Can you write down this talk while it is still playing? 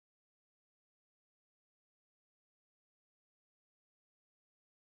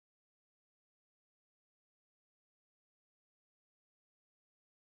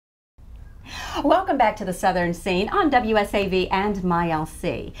Welcome back to the Southern Scene on WSAV and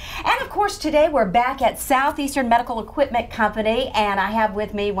MyLC. And of course today we're back at Southeastern Medical Equipment Company, and I have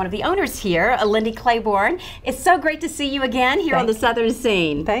with me one of the owners here, Lindy Claiborne. It's so great to see you again here on the Southern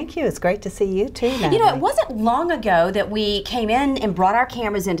Scene. Thank you. It's great to see you too, Natalie. You know, it wasn't long ago that we came in and brought our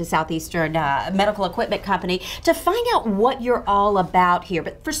cameras into Southeastern Medical Equipment Company to find out what you're all about here.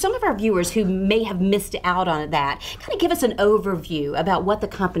 But for some of our viewers who may have missed out on that, kind of give us an overview about what the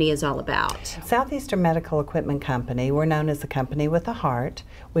company is all about. Southeastern Medical Equipment Company, we're known as a company with a heart.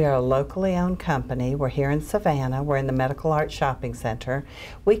 We are a locally owned company. We're here in Savannah. We're in the Medical Arts Shopping Center.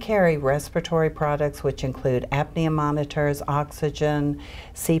 We carry respiratory products which include apnea monitors, oxygen,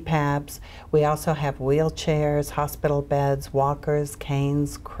 CPAPs. We also have wheelchairs, hospital beds, walkers,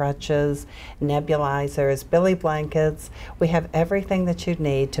 canes, crutches, nebulizers, billy blankets. We have everything that you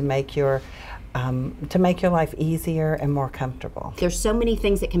need to make your life easier and more comfortable. There's so many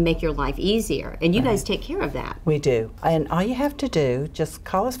things that can make your life easier, and you guys take care of that. We do. And all you have to do, just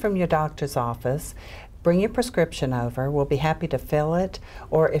call us from your doctor's office, bring your prescription over. We'll be happy to fill it,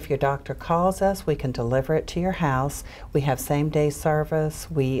 or if your doctor calls us, we can deliver it to your house. We have same-day service.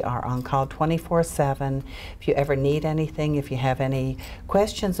 We are on call 24/7. If you ever need anything, if you have any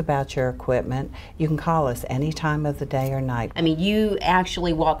questions about your equipment, you can call us any time of the day or night. I mean, you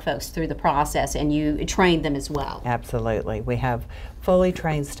actually walk folks through the process and you train them as well. Absolutely. We have fully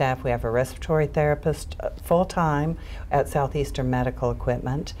trained staff. We have a respiratory therapist full-time at Southeastern Medical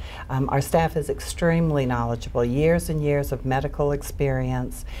Equipment. Our staff is extremely knowledgeable, years and years of medical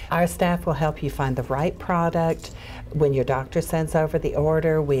experience. Our staff will help you find the right product. When your doctor sends over the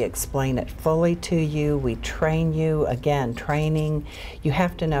order, we explain it fully to you. We train you. Again, training. You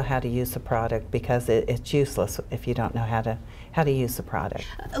have to know how to use the product because it's useless if you don't know how to use the product.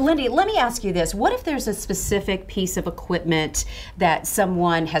 Lindy, let me ask you this. What if there's a specific piece of equipment that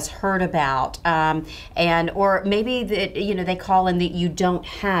someone has heard about, or maybe that they call in that you don't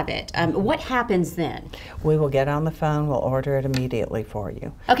have it? What happens then? We will get on the phone. We'll order it immediately for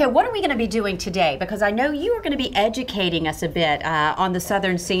you. Okay, what are we going to be doing today? Because I know you are going to be educating us a bit on the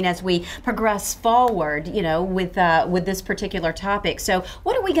Southern Scene as we progress forward, with this particular topic. So,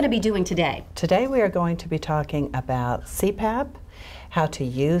 what are we going to be doing today? Today we are going to be talking about CPAP, how to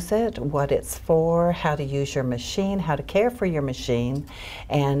use it, what it's for, how to use your machine, how to care for your machine,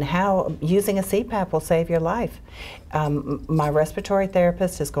 and how using a CPAP will save your life. My respiratory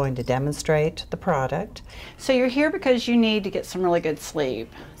therapist is going to demonstrate the product. So you're here because you need to get some really good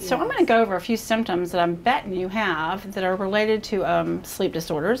sleep. Yes. So I'm going to go over a few symptoms that I'm betting you have that are related to sleep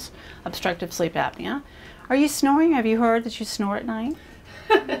disorders, obstructive sleep apnea. Are you snoring? Have you heard that you snore at night?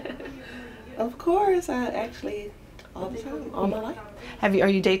 Of course, I actually all the time, all my life. Are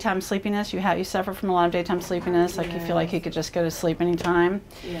you daytime sleepiness? You suffer from a lot of daytime sleepiness, like you feel like you could just go to sleep anytime?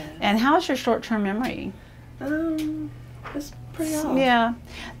 Yeah. And how's your short-term memory? It's pretty off. Yeah.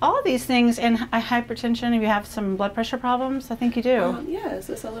 All these things, and hypertension, if you have some blood pressure problems, I think you do. Yes,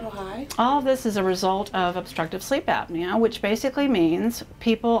 it's a little high. All of this is a result of obstructive sleep apnea, which basically means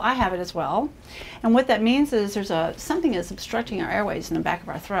I have it as well. And what that means is there's something that's obstructing our airways in the back of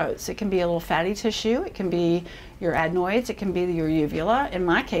our throats. It can be a little fatty tissue, it can be your adenoids, it can be your uvula. In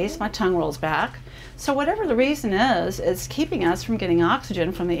my case, my tongue rolls back. So whatever the reason is, it's keeping us from getting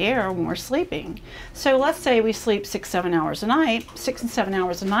oxygen from the air when we're sleeping. So let's say we sleep 6-7 hours a night. 6 and 7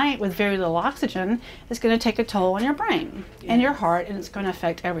 hours a night with very little oxygen is going to take a toll on your brain and your heart, and it's going to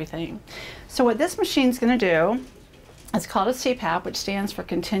affect everything. So what this machine's going to do, it's called a CPAP, which stands for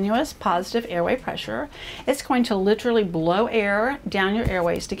Continuous Positive Airway Pressure. It's going to literally blow air down your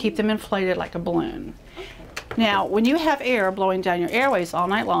airways to keep them inflated like a balloon. Now, when you have air blowing down your airways all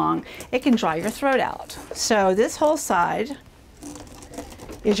night long, it can dry your throat out. So this whole side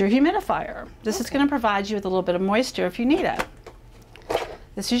is your humidifier. This is going to provide you with a little bit of moisture if you need it.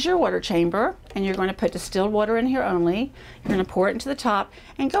 This is your water chamber, and you're going to put distilled water in here only. You're going to pour it into the top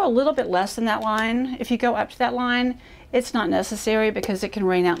and go a little bit less than that line. If you go up to that line, it's not necessary because it can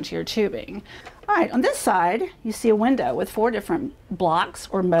rain out into your tubing. All right, on this side, you see a window with 4 different blocks,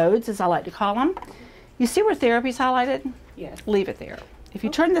 or modes as I like to call them. You see where therapy is highlighted? Yes. Leave it there. If you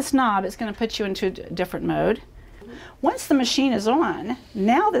turn this knob, it's going to put you into a different mode. Once the machine is on,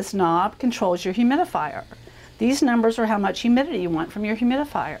 now this knob controls your humidifier. These numbers are how much humidity you want from your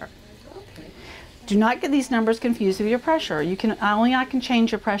humidifier. Okay. Do not get these numbers confused with your pressure. I can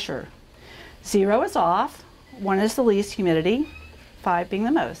change your pressure. 0 is off, 1 is the least humidity, 5 being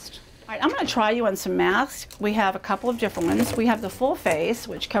the most. All right, I'm going to try you on some masks. We have a couple of different ones. We have the full face,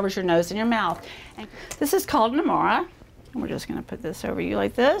 which covers your nose and your mouth. And this is called an Amara. And we're just going to put this over you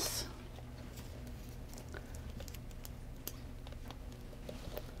like this.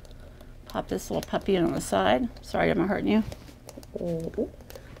 Pop this little puppy in on the side. Sorry, am I hurting you?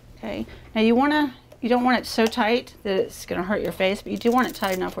 Okay. Now you don't want it so tight that it's going to hurt your face, but you do want it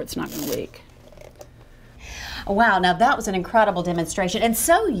tight enough where it's not going to leak. Wow, now that was an incredible demonstration and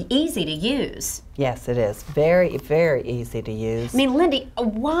so easy to use. Yes, it is. Very, very easy to use. I mean, Lindy,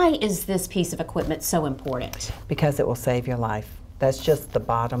 why is this piece of equipment so important? Because it will save your life. That's just the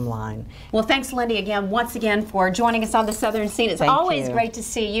bottom line. Well, thanks, Lindy, once again, for joining us on the Southern Scene. It's Thank always you. great to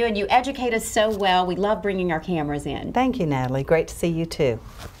see you, and you educate us so well. We love bringing our cameras in. Thank you, Natalie. Great to see you, too.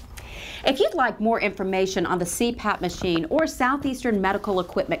 If you'd like more information on the CPAP machine or Southeastern Medical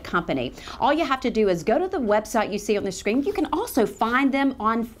Equipment Company, all you have to do is go to the website you see on the screen. You can also find them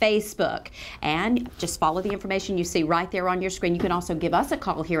on Facebook and just follow the information you see right there on your screen. You can also give us a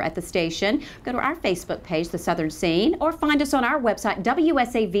call here at the station. Go to our Facebook page, The Southern Scene, or find us on our website,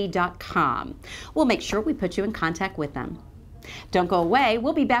 WSAV.com. We'll make sure we put you in contact with them. Don't go away.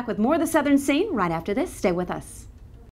 We'll be back with more of The Southern Scene right after this. Stay with us.